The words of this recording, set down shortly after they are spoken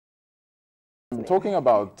Talking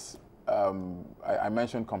about, I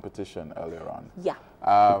mentioned competition earlier on. Yeah.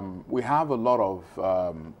 We have a lot of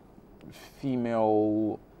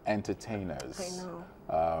female entertainers.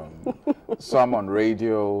 I know. Some on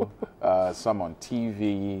radio, some on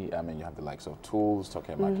TV. I mean, you have the likes of Tools,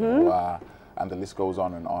 talking about Ekwere, and the list goes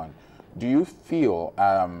on and on. Do you feel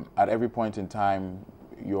at every point in time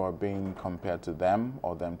you're being compared to them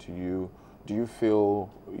or them to you? Do you feel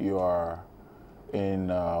you're in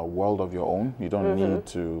a world of your own? You don't need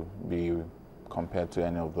to be compared to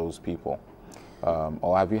any of those people?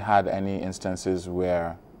 Or have you had any instances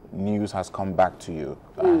where news has come back to you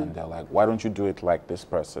and they're like, why don't you do it like this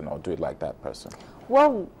person or do it like that person?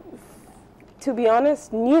 Well, to be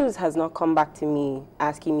honest, news has not come back to me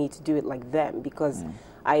asking me to do it like them, because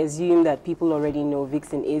I assume that people already know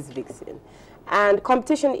Vixen is Vixen. And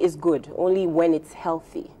competition is good only when it's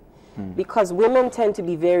healthy, because women tend to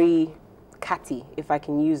be very catty, if I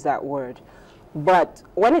can use that word. But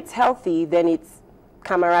when it's healthy, then it's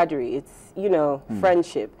camaraderie, it's, you know,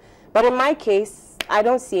 friendship. But in my case, I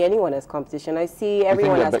don't see anyone as competition. I see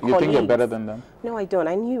everyone as colleagues. You think you're better than them? No, I don't.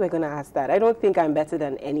 I knew you were going to ask that. I don't think I'm better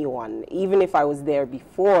than anyone, even if I was there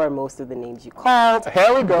before most of the names you called.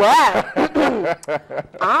 Here we go. But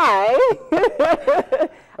I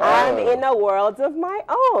am in a world of my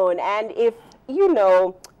own. And if, you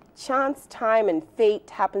know, chance, time, and fate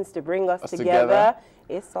happens to bring us together,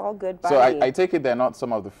 it's all good by me. So I take it they're not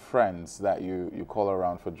some of the friends that you call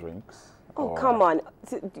around for drinks? Oh, come on.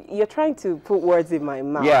 You're trying to put words in my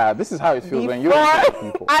mouth. Yeah, this is how it feels when you're with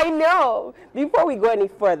people. I know. Before we go any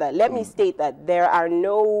further, let me state that there are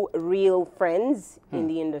no real friends in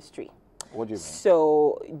the industry. What do you mean?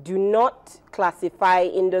 So do not classify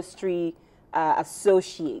industry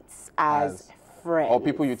associates as friends. Or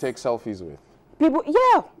people you take selfies with? People,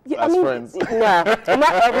 yeah. As friends? No,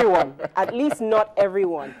 not everyone. At least not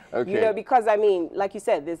everyone. Okay. You know, because, I mean, like you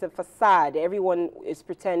said, there's a facade. Everyone is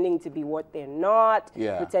pretending to be what they're not,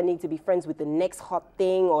 pretending to be friends with the next hot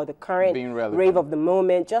thing or the current rave of the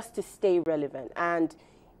moment, just to stay relevant. And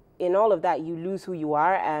in all of that, you lose who you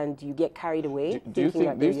are and you get carried away. Do you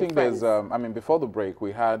think there's, I mean, before the break,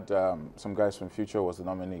 we had some guys from Future was the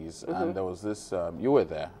nominees, and there was this, you were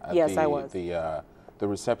there at I was. The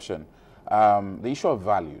reception. The issue of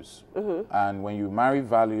values, and when you marry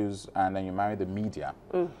values and then you marry the media,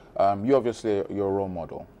 you obviously, you're a role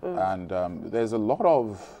model, and there's a lot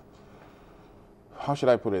of, how should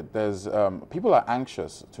I put it, there's, people are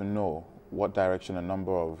anxious to know what direction a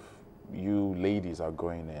number of you ladies are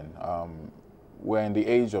going in. We're in the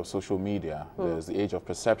age of social media, there's the age of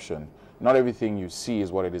perception. Not everything you see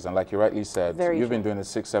is what it is, and like you rightly said, you've been doing it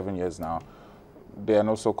 6-7 years now, they are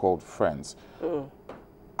no so-called friends.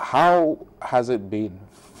 How has it been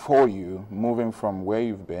for you moving from where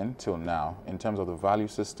you've been till now in terms of the value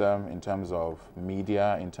system, in terms of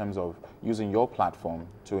media, in terms of using your platform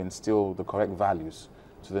to instill the correct values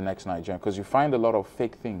to the next Nigerian? Because you find a lot of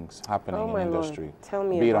fake things happening in the industry. Lord. Tell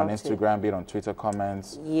me be it about on Instagram, be it on Twitter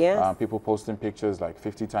comments. Yes. People posting pictures like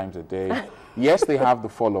 50 times a day. Yes, they have the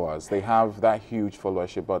followers. They have that huge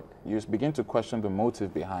followership, but you begin to question the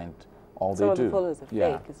motive behind all they do. Some of the followers are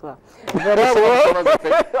fake as well. But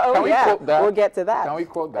we'll get to that. Can we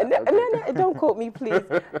quote that? No, don't quote me, please.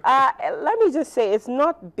 Let me just say, it's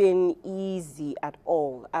not been easy at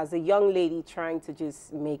all. As a young lady trying to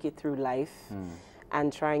just make it through life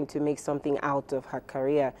and trying to make something out of her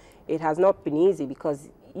career, it has not been easy because,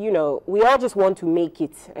 you know, we all just want to make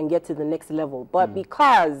it and get to the next level. But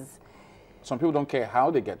because... Some people don't care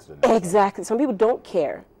how they get to the next level. Exactly. Some people don't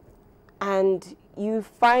care. And you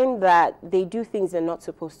find that they do things they're not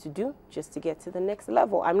supposed to do just to get to the next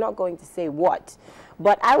level. I'm not going to say what,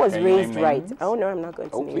 but I was raised right. Oh, no, I'm not going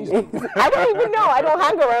to name names. I don't even know. I don't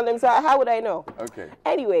hang around them, so how would I know? Okay.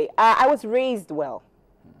 Anyway, I was raised well.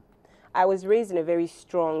 I was raised in a very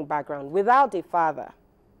strong background without a father,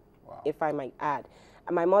 if I might add.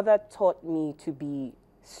 And my mother taught me to be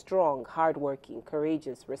strong, hardworking,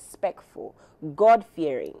 courageous, respectful,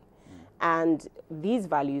 God-fearing. And these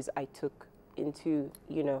values I took into,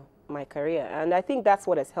 you know, my career. And I think that's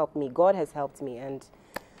what has helped me. God has helped me. And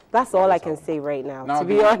that's all I can say right now, to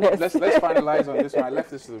be honest. Let's finalize on this one. I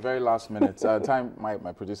left this to the very last minute.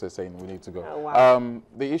 My producer is saying we need to go. Oh, wow.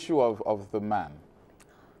 The issue of the man.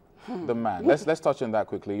 The man. Let's touch on that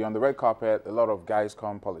quickly. You're on the red carpet. A lot of guys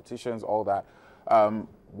come, politicians, all that.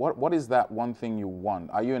 What is that one thing you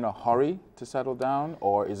want? Are you in a hurry to settle down,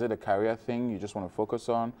 or is it a career thing you just want to focus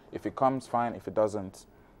on? If it comes, fine. If it doesn't,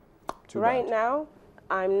 too bad. Right now,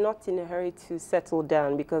 I'm not in a hurry to settle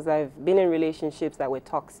down because I've been in relationships that were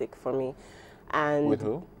toxic for me. And with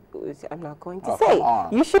who? I'm not going to Oh, say. come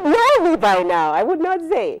on. You should know me by now. I would not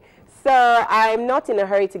say. Sir, I'm not in a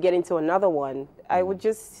hurry to get into another one. I would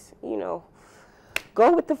just, you know,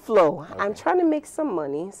 go with the flow. Okay. I'm trying to make some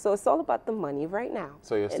money, so it's all about the money right now.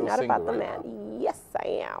 So you're still and not single about the right man. Now? Yes, I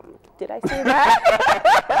am. Did I say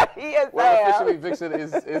that? Yes, well, I am. officially, Vixen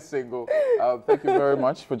is single. Thank you very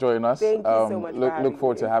much for joining us. Thank you so much. Look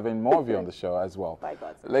forward to having more of you on the show as well. By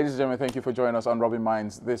God. Ladies and gentlemen, thank you for joining us on Rubbing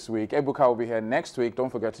Minds this week. Ebuka will be here next week. Don't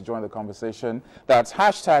forget to join the conversation. That's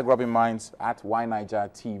hashtag Rubbing Minds at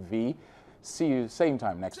YNigerTV. See you same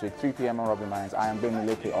time next week, 3 p.m. on Rubbing Minds. I am Bimi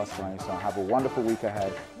Leke Osman. So have a wonderful week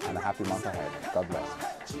ahead and a happy month ahead. God bless.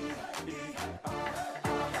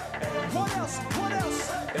 What else? What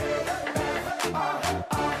else?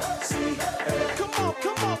 Come on,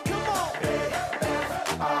 come on, come on.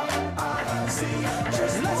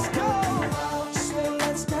 Let's go. So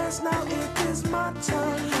let's dance now. It is my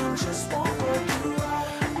turn. Just want you.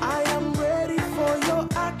 I am ready for your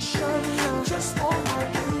action. Just want you.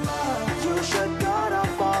 You should cut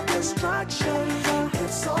off all distraction.